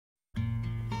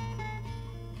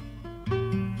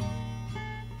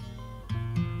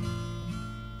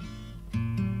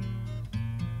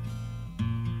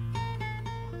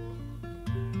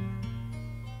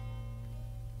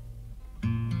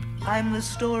I'm the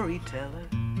storyteller,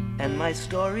 and my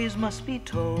stories must be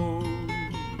told.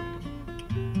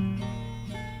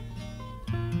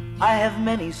 I have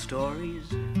many stories,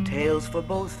 tales for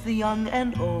both the young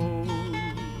and old.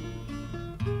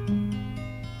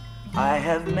 I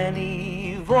have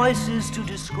many voices to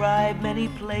describe many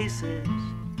places.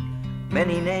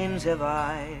 Many names have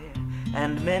I,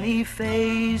 and many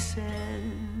faces.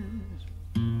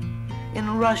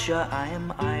 In Russia I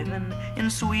am Ivan, in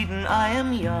Sweden I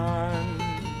am Jan.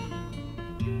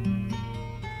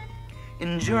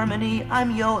 In Germany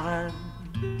I'm Johann,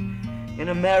 in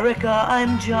America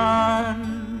I'm John.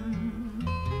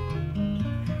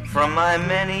 From my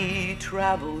many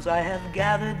travels I have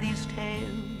gathered these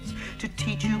tales to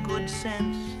teach you good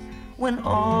sense when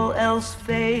all else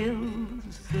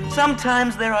fails.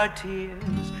 Sometimes there are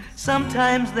tears,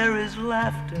 sometimes there is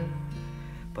laughter,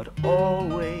 but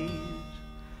always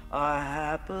a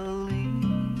happily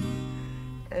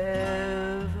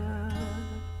ever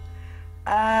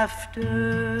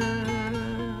after.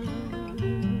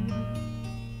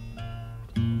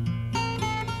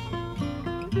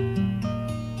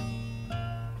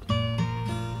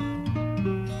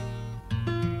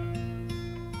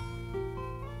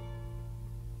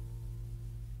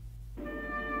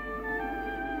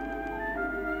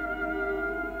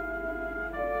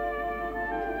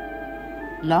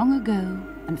 Long ago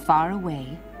and far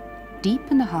away, deep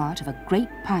in the heart of a great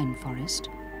pine forest,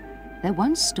 there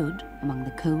once stood, among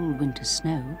the cold winter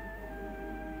snow,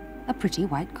 a pretty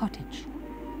white cottage.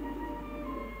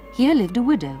 Here lived a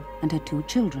widow and her 2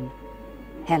 children.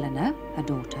 Helena, her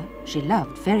daughter, she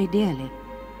loved very dearly,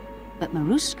 but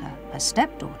Maruska, her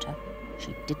stepdaughter,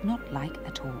 she did not like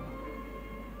at all.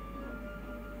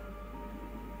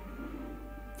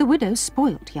 The widow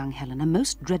spoilt young Helena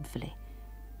most dreadfully.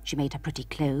 She made her pretty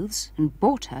clothes and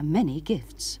bought her many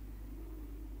gifts.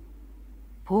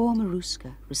 Poor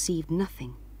Maruska received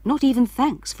nothing, not even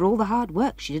thanks for all the hard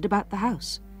work she did about the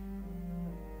house.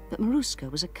 But Maruska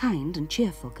was a kind and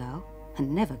cheerful girl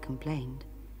and never complained.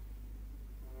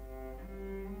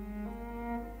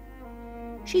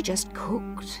 She just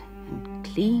cooked and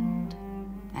cleaned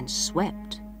and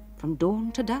swept from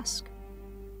dawn to dusk.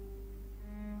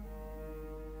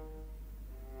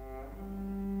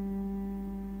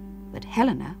 But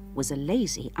Helena was a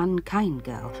lazy, unkind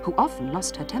girl who often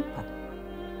lost her temper.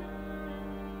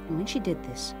 And when she did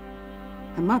this,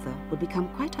 her mother would become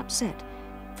quite upset,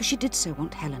 for she did so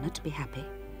want Helena to be happy.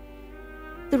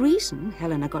 The reason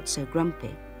Helena got so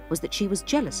grumpy was that she was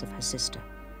jealous of her sister.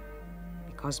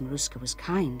 Because Maruska was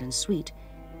kind and sweet,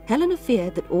 Helena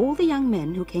feared that all the young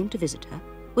men who came to visit her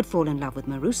would fall in love with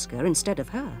Maruska instead of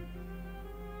her.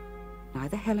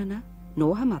 Neither Helena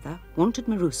nor her mother wanted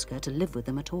Maruska to live with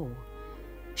them at all.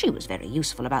 She was very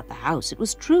useful about the house, it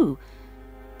was true,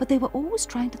 but they were always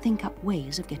trying to think up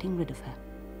ways of getting rid of her.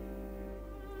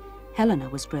 Helena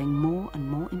was growing more and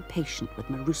more impatient with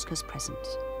Maruska's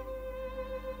presence.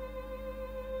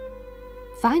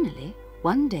 Finally,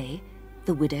 one day,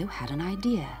 the widow had an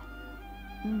idea.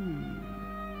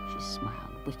 She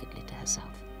smiled wickedly to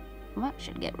herself. That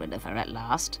should get rid of her at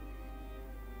last.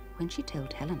 When she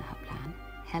told Helena her plan,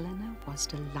 Helena was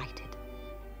delighted.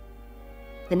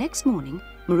 The next morning,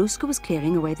 Maruska was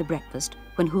clearing away the breakfast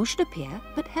when who should appear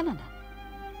but Helena.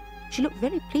 She looked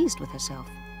very pleased with herself.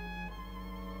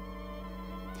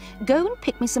 "Go and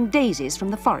pick me some daisies from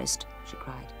the forest," she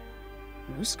cried.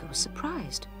 Maruska was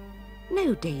surprised.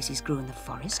 No daisies grew in the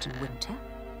forest in winter.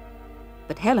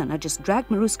 But Helena just dragged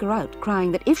Maruska out,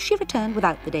 crying that if she returned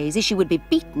without the daisies, she would be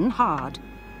beaten hard.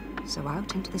 So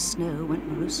out into the snow went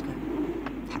Maruska.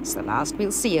 "That's the last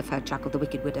we'll see of her," chuckled the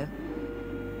wicked widow.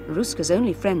 Maruska's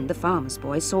only friend, the farmer's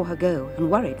boy, saw her go and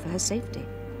worried for her safety.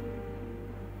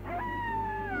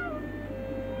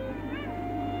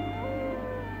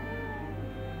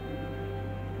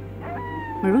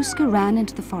 Maruska ran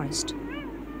into the forest.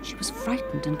 She was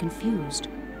frightened and confused.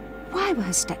 Why were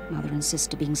her stepmother and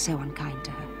sister being so unkind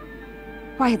to her?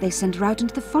 Why had they sent her out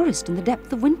into the forest in the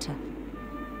depth of winter?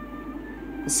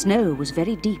 The snow was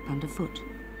very deep underfoot,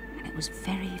 and it was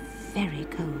very, very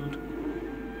cold.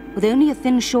 With only a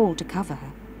thin shawl to cover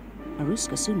her,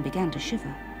 Maruska soon began to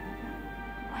shiver.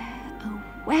 Where, oh,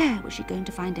 where was she going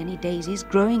to find any daisies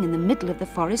growing in the middle of the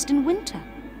forest in winter?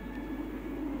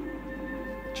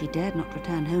 She dared not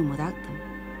return home without them,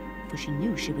 for she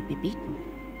knew she would be beaten.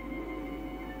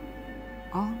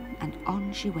 On and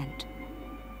on she went,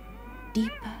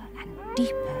 deeper and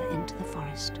deeper into the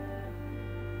forest.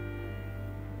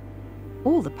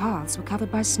 All the paths were covered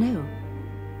by snow,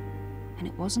 and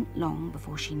it wasn't long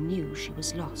before she knew she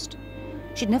was lost.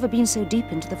 She'd never been so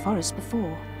deep into the forest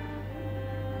before.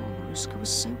 Poor Maruska was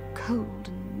so cold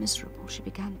and miserable, she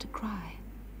began to cry.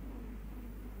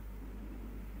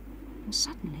 And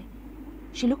suddenly,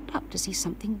 she looked up to see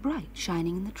something bright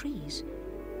shining in the trees.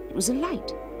 It was a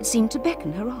light. It seemed to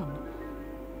beckon her on.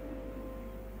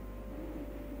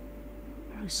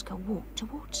 Maruska walked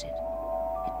towards it.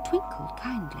 It twinkled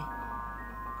kindly.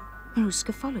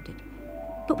 Maruska followed it.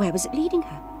 But where was it leading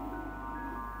her?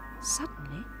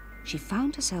 Suddenly, she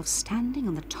found herself standing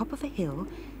on the top of a hill,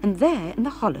 and there, in the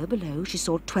hollow below, she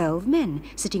saw 12 men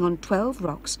sitting on 12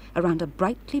 rocks around a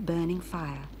brightly burning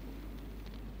fire.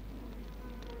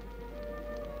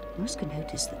 Maruska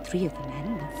noticed that 3 of the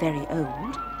men were very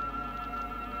old,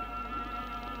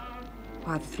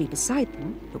 while the 3 beside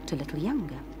them looked a little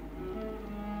younger.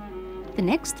 The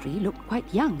next 3 looked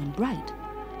quite young and bright,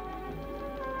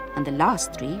 and the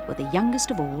last 3 were the youngest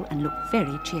of all and looked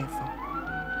very cheerful.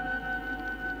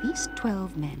 These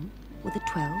 12 men were the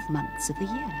 12 months of the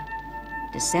year.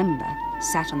 December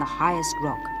sat on the highest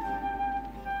rock.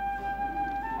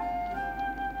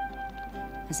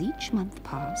 As each month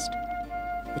passed,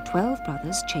 the 12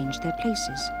 brothers changed their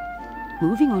places,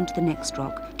 moving on to the next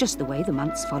rock, just the way the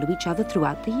months follow each other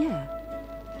throughout the year.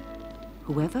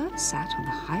 Whoever sat on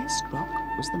the highest rock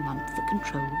was the month that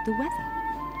controlled the weather.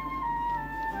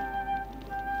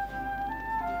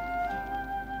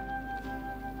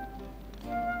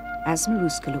 As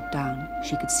Maruska looked down,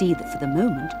 she could see that for the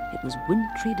moment it was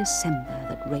wintry December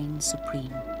that reigned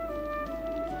supreme.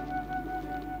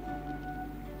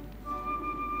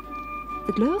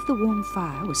 The glow of the warm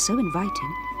fire was so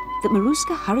inviting that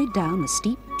Maruska hurried down the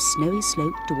steep, snowy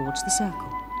slope towards the circle.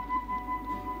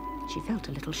 She felt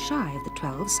a little shy of the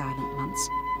 12 silent months,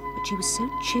 but she was so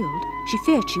chilled she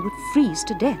feared she would freeze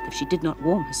to death if she did not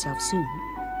warm herself soon.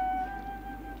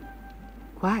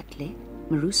 Quietly,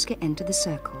 Maruska entered the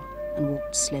circle and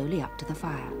walked slowly up to the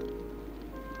fire.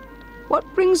 "What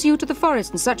brings you to the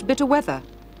forest in such bitter weather?"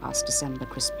 asked December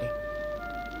crisply.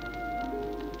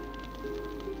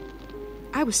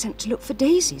 "I was sent to look for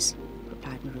daisies,"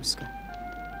 replied Maruska.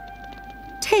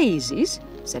 "Daisies?"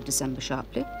 said December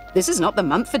sharply. "This is not the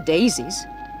month for daisies."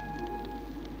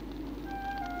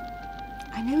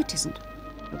 "I know it isn't,"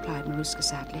 replied Maruska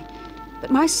sadly,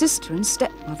 "but my sister and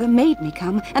stepmother made me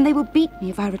come, and they will beat me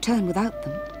if I return without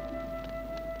them."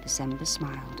 December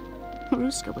smiled.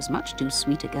 Maruska was much too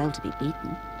sweet a girl to be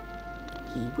beaten.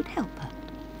 He would help her.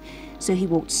 So he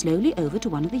walked slowly over to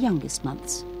one of the youngest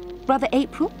months. "Brother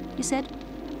April," he said,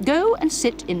 "go and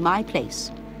sit in my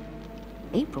place."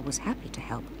 April was happy to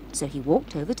help, so he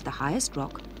walked over to the highest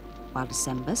rock, while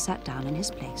December sat down in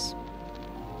his place.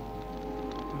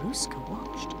 Maruska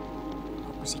watched.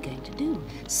 What was he going to do?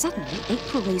 Suddenly,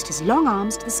 April raised his long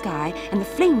arms to the sky, and the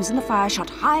flames in the fire shot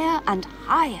higher and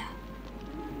higher.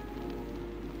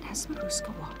 As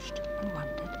Maruska watched and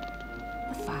wondered,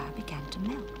 the fire began to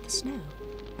melt the snow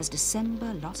as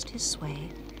December lost his sway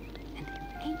and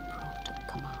April took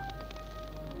command.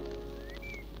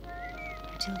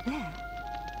 Until there,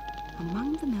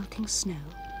 among the melting snow,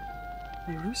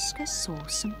 Maruska saw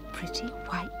some pretty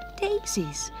white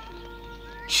daisies.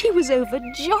 She was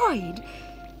overjoyed.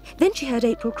 Then she heard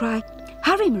April cry,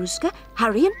 "Hurry, Maruska,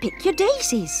 hurry and pick your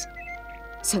daisies."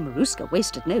 So Maruska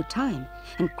wasted no time,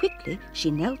 and quickly she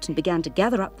knelt and began to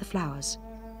gather up the flowers.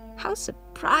 How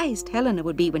surprised Helena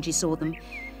would be when she saw them.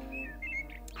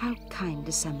 How kind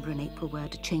December and April were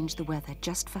to change the weather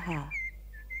just for her.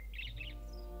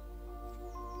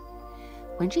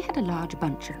 When she had a large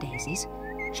bunch of daisies,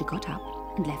 she got up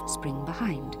and left Spring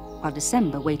behind. While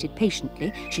December waited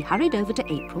patiently, she hurried over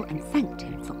to April and thanked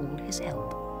him for all his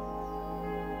help.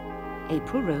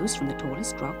 April rose from the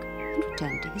tallest rock and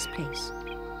returned to his place.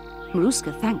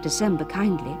 Maruska thanked December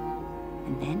kindly,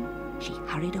 and then she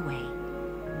hurried away.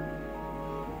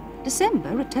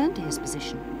 December returned to his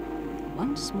position.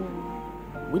 Once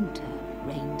more, winter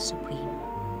reigned supreme.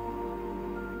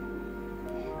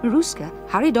 Maruska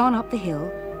hurried on up the hill,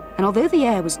 and although the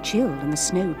air was chilled and the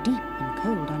snow deep and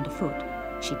cold underfoot,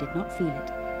 she did not feel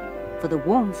it, for the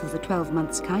warmth of the 12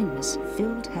 months' kindness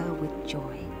filled her with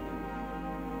joy.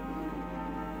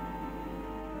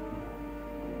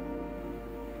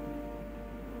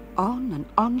 On and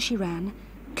on she ran,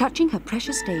 clutching her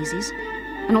precious daisies,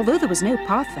 and although there was no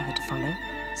path for her to follow,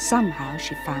 somehow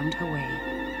she found her way.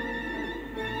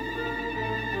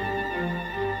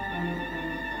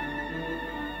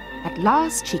 At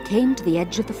last she came to the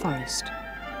edge of the forest.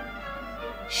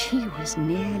 She was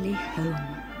nearly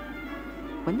home.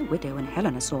 When the widow and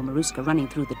Helena saw Maruska running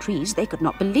through the trees, they could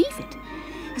not believe it,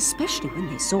 especially when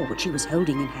they saw what she was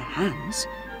holding in her hands.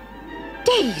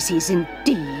 Daisies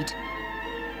indeed!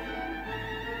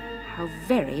 How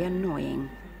very annoying.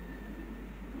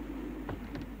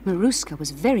 Maruska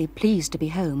was very pleased to be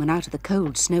home and out of the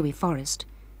cold, snowy forest.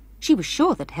 She was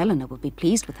sure that Helena would be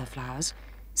pleased with her flowers,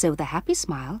 so with a happy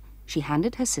smile, she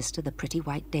handed her sister the pretty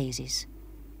white daisies.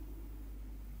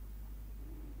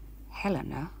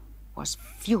 Helena was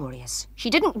furious. She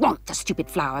didn't want the stupid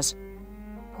flowers.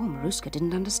 Poor Maruska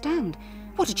didn't understand.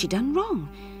 What had she done wrong?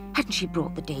 Hadn't she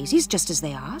brought the daisies just as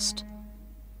they asked?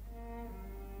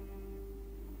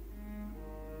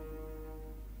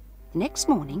 The next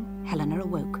morning, Helena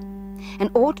awoke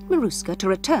and ordered Maruska to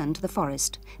return to the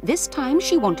forest. This time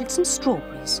she wanted some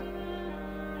strawberries.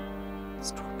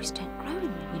 Strawberries don't grow in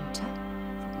the winter,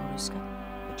 thought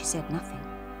Maruska, but she said nothing,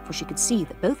 for she could see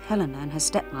that both Helena and her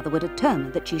stepmother were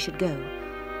determined that she should go.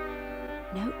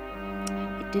 No,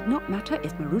 it did not matter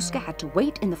if Maruska had to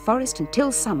wait in the forest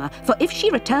until summer, for if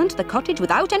she returned to the cottage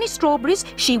without any strawberries,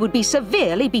 she would be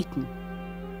severely beaten.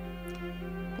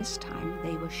 This time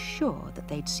they were sure that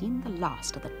they'd seen the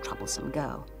last of the troublesome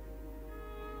girl.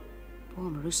 Poor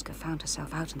Maruska found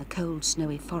herself out in the cold,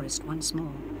 snowy forest once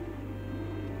more.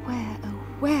 Where, oh,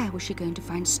 where was she going to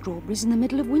find strawberries in the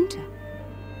middle of winter?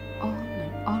 On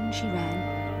and on she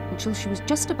ran, until she was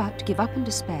just about to give up in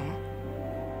despair,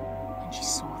 and she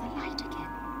saw the light again.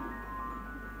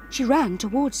 She ran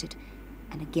towards it,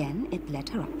 and again it led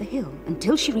her up the hill,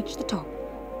 until she reached the top.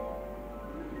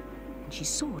 And she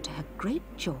saw to her great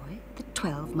joy the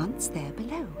 12 months there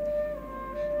below.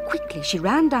 Quickly she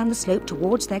ran down the slope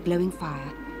towards their glowing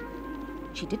fire.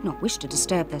 She did not wish to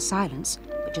disturb their silence,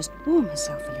 but just warm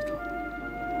herself a little.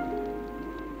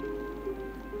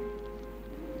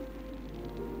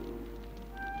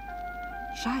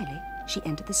 Shyly, she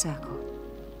entered the circle.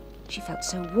 She felt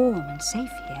so warm and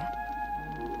safe here.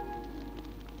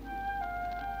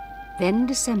 Then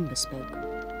December spoke.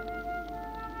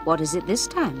 "What is it this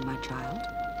time, my child?"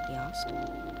 he asked.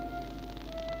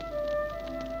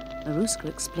 Maruska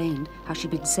explained how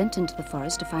she'd been sent into the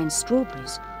forest to find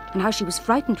strawberries, and how she was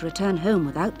frightened to return home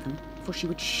without them, for she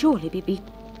would surely be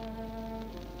beaten.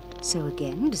 So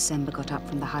again December got up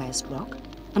from the highest rock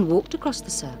and walked across the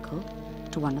circle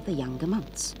to one of the younger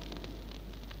months.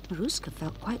 Maruska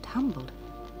felt quite humbled,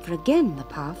 for again the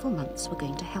powerful months were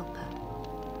going to help her.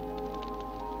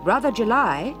 "Brother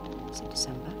July," said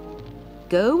December,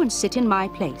 "go and sit in my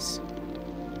place."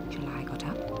 July got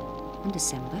up, and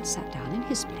December sat down in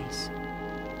his place.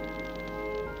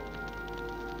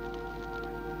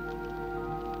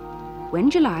 When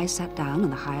July sat down on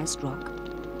the highest rock,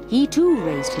 he too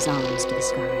raised his arms to the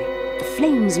sky. The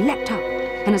flames leapt up,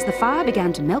 and as the fire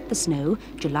began to melt the snow,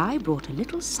 July brought a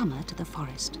little summer to the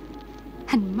forest.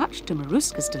 And much to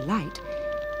Maruska's delight,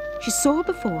 she saw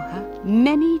before her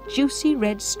many juicy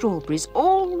red strawberries,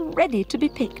 all ready to be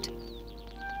picked.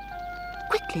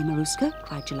 "Quickly, Maruska,"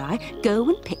 cried July, "go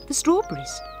and pick the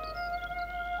strawberries."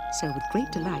 So with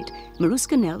great delight,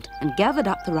 Maruska knelt and gathered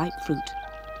up the ripe fruit.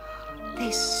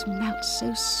 They smelt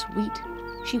so sweet.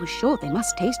 She was sure they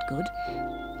must taste good.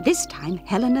 This time,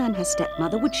 Helena and her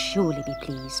stepmother would surely be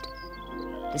pleased.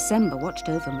 December watched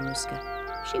over Maruska.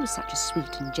 She was such a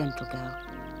sweet and gentle girl,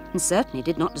 and certainly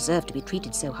did not deserve to be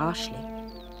treated so harshly.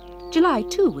 July,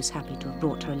 too, was happy to have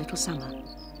brought her a little summer.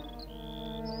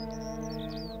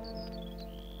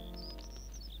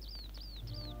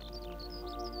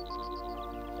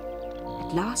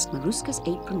 At last, Maruska's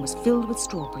apron was filled with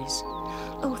strawberries.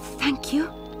 "Oh, thank you,"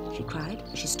 she cried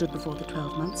as she stood before the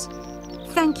 12 months.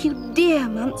 "Thank you, dear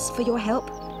months, for your help."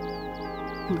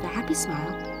 And with a happy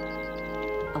smile,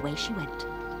 away she went.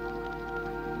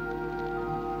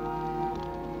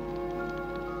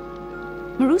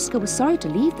 Maruska was sorry to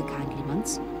leave the kindly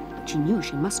months, but she knew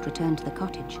she must return to the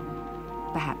cottage.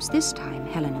 Perhaps this time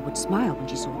Helena would smile when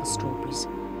she saw the strawberries.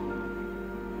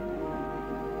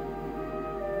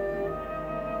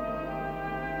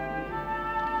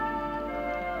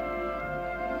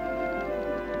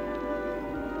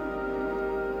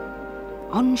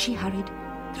 On she hurried,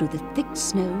 through the thick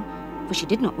snow, for she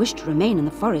did not wish to remain in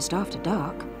the forest after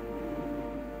dark.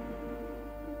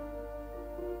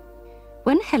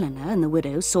 When Helena and the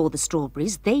widow saw the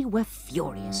strawberries, they were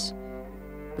furious.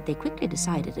 But they quickly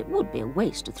decided it would be a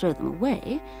waste to throw them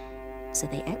away, so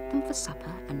they ate them for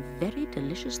supper, and very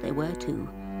delicious they were too.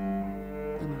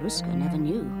 Though Maruska never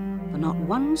knew, for not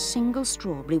one single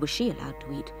strawberry was she allowed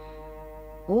to eat.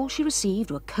 All she received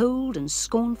were cold and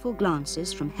scornful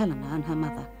glances from Helena and her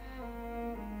mother.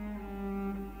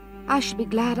 "I should be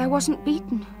glad I wasn't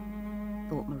beaten,"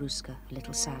 thought Maruska a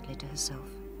little sadly to herself.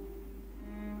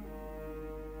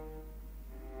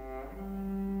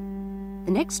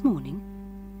 The next morning,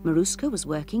 Maruska was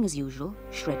working as usual,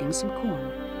 shredding some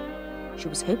corn. She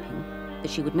was hoping that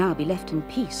she would now be left in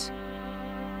peace.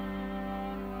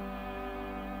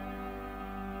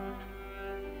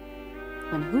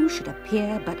 when who should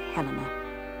appear but Helena.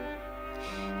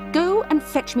 "Go and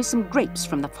fetch me some grapes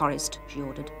from the forest," she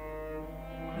ordered.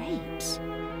 Grapes?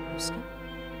 Maruska?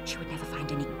 She would never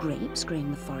find any grapes growing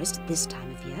in the forest at this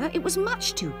time of year. It was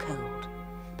much too cold.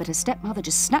 But her stepmother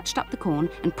just snatched up the corn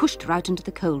and pushed her out into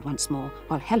the cold once more,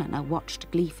 while Helena watched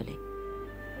gleefully.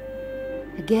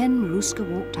 Again, Maruska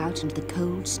walked out into the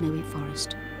cold, snowy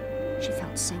forest. She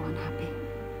felt so unhappy.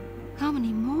 How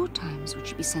many more times would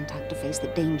she be sent out to face the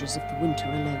dangers of the winter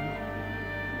alone?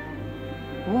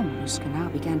 Poor Maruska now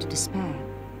began to despair.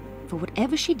 For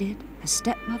whatever she did, her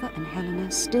stepmother and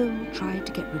Helena still tried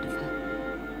to get rid of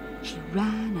her. She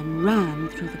ran and ran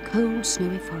through the cold,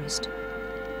 snowy forest.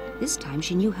 This time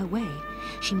she knew her way.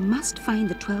 She must find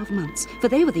the 12 months, for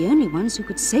they were the only ones who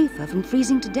could save her from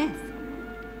freezing to death.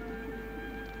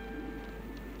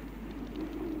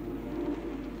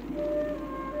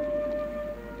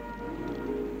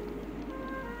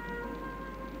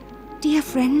 "Dear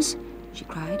friends," she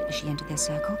cried as she entered their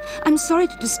circle, "I'm sorry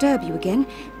to disturb you again,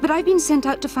 but I've been sent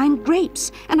out to find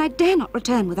grapes, and I dare not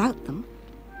return without them."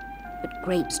 "But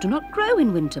grapes do not grow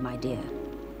in winter, my dear,"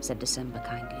 said December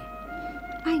kindly.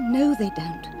 "I know they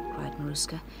don't," cried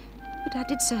Maruska, "but I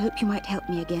did so hope you might help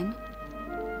me again."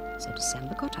 So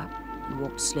December got up and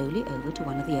walked slowly over to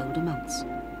one of the older months.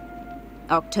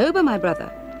 "October, my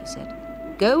brother," he said,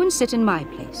 "go and sit in my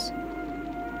place."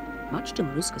 Much to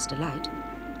Maruska's delight,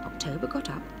 October got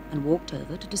up and walked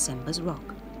over to December's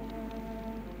rock.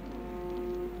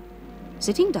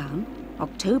 Sitting down,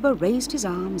 October raised his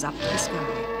arms up to the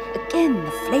sky. Again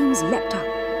the flames leapt up.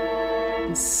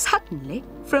 And suddenly,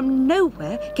 from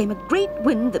nowhere, came a great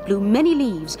wind that blew many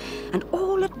leaves, and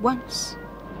all at once,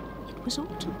 it was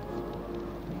autumn.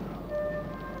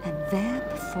 And there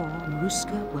before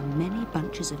Maruska were many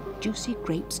bunches of juicy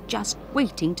grapes just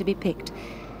waiting to be picked.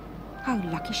 How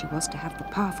lucky she was to have the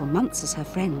powerful months as her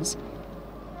friends.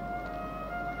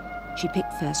 She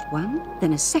picked first one,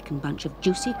 then a second bunch of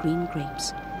juicy green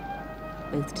grapes.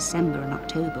 Both December and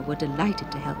October were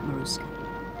delighted to help Maruska.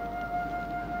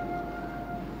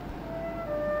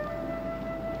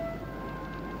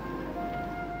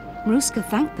 Maruska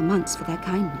thanked the months for their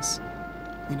kindness.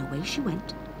 Then away she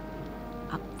went,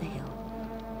 up the hill.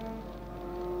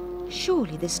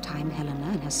 Surely this time Helena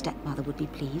and her stepmother would be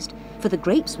pleased, for the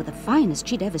grapes were the finest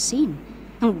she'd ever seen,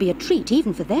 and would be a treat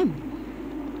even for them.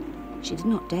 She did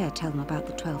not dare tell them about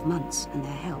the 12 months and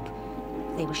their help.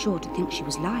 They were sure to think she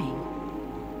was lying.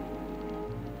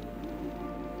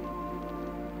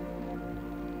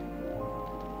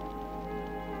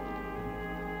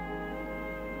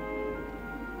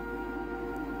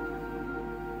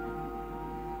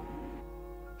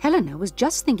 Helena was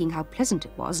just thinking how pleasant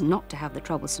it was not to have the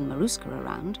troublesome Maruska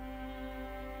around,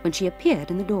 when she appeared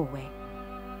in the doorway.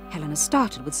 Helena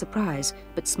started with surprise,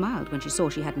 but smiled when she saw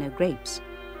she had no grapes.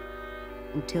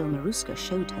 Until Maruska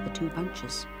showed her the 2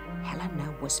 bunches.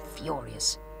 Helena was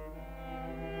furious.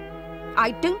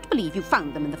 "I don't believe you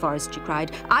found them in the forest," she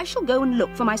cried. "I shall go and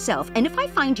look for myself, and if I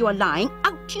find you are lying,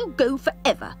 out you go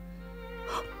forever."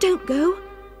 "Don't go,"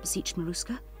 beseeched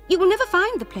Maruska. "You will never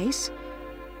find the place."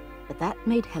 But that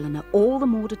made Helena all the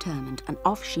more determined, and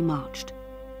off she marched.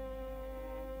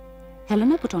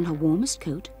 Helena put on her warmest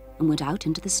coat and went out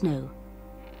into the snow.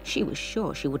 She was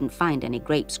sure she wouldn't find any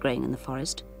grapes growing in the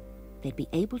forest. They'd be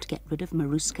able to get rid of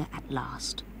Maruska at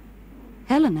last.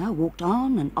 Helena walked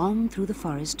on and on through the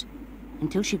forest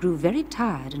until she grew very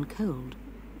tired and cold.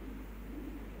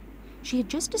 She had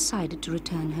just decided to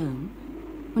return home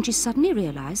when she suddenly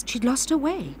realized she'd lost her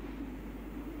way.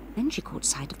 Then she caught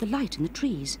sight of the light in the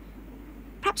trees.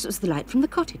 Perhaps it was the light from the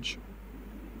cottage.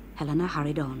 Helena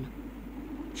hurried on.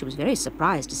 She was very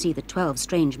surprised to see the 12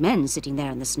 strange men sitting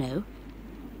there in the snow.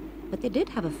 But they did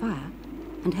have a fire,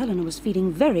 and Helena was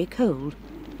feeling very cold,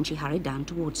 and she hurried down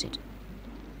towards it.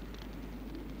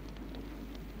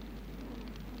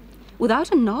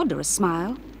 Without a nod or a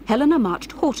smile, Helena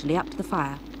marched haughtily up to the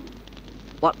fire.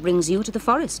 "What brings you to the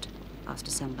forest?" asked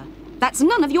December. "That's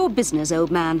none of your business,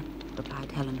 old man,"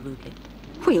 replied Helena rudely.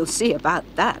 "We'll see about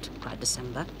that," cried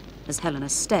December, as Helena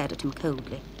stared at him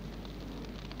coldly.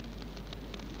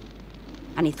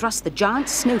 And he thrust the giant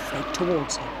snowflake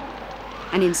towards her.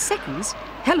 And in seconds,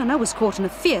 Helena was caught in a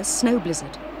fierce snow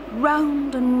blizzard.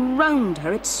 Round and round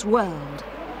her it swirled.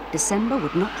 December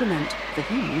would not relent, for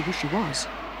he knew who she was.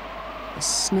 The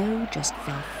snow just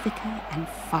fell thicker and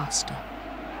faster.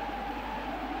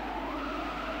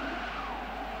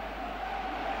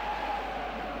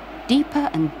 Deeper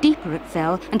and deeper it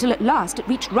fell, until at last it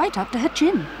reached right up to her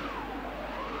chin.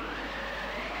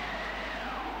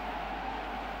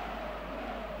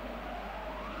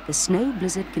 The snow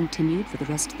blizzard continued for the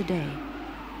rest of the day.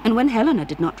 And when Helena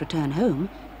did not return home,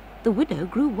 the widow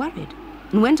grew worried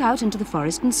and went out into the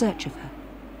forest in search of her.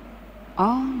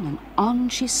 On and on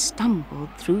she stumbled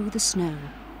through the snow,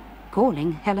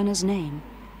 calling Helena's name.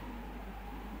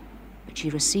 But she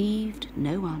received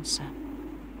no answer.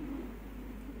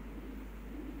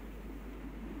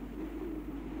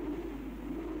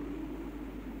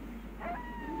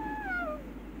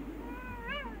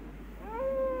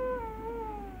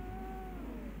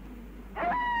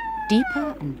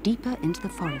 Deeper and deeper into the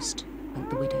forest went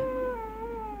the widow,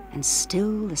 and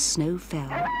still the snow fell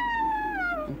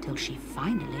until she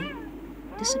finally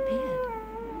disappeared.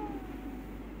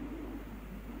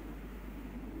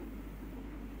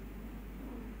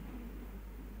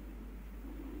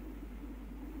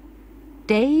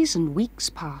 Days and weeks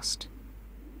passed.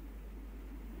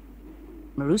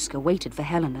 Maruska waited for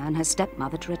Helena and her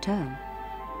stepmother to return.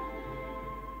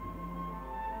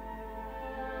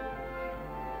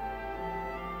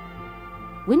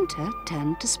 Winter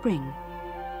turned to spring.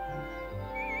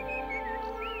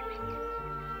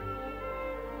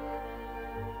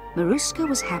 Maruska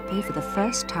was happy for the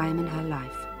first time in her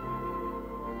life.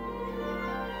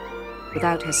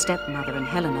 Without her stepmother and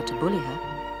Helena to bully her,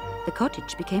 the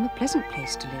cottage became a pleasant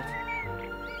place to live.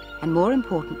 And more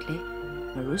importantly,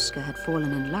 Maruska had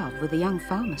fallen in love with a young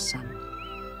farmer's son.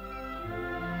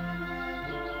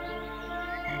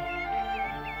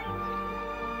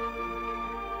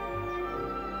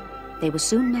 They were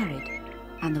soon married,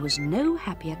 and there was no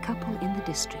happier couple in the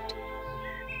district.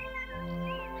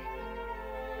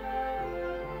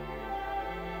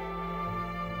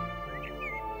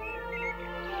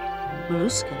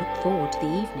 Maruska looked forward to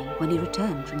the evening when he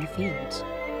returned from the fields.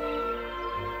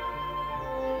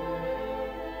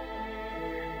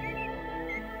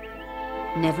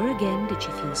 Never again did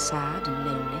she feel sad and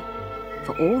lonely,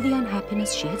 for all the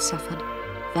unhappiness she had suffered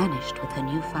vanished with her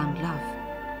newfound love.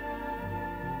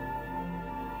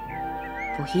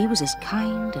 For he was as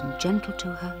kind and gentle to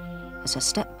her as her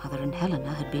stepmother and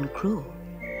Helena had been cruel.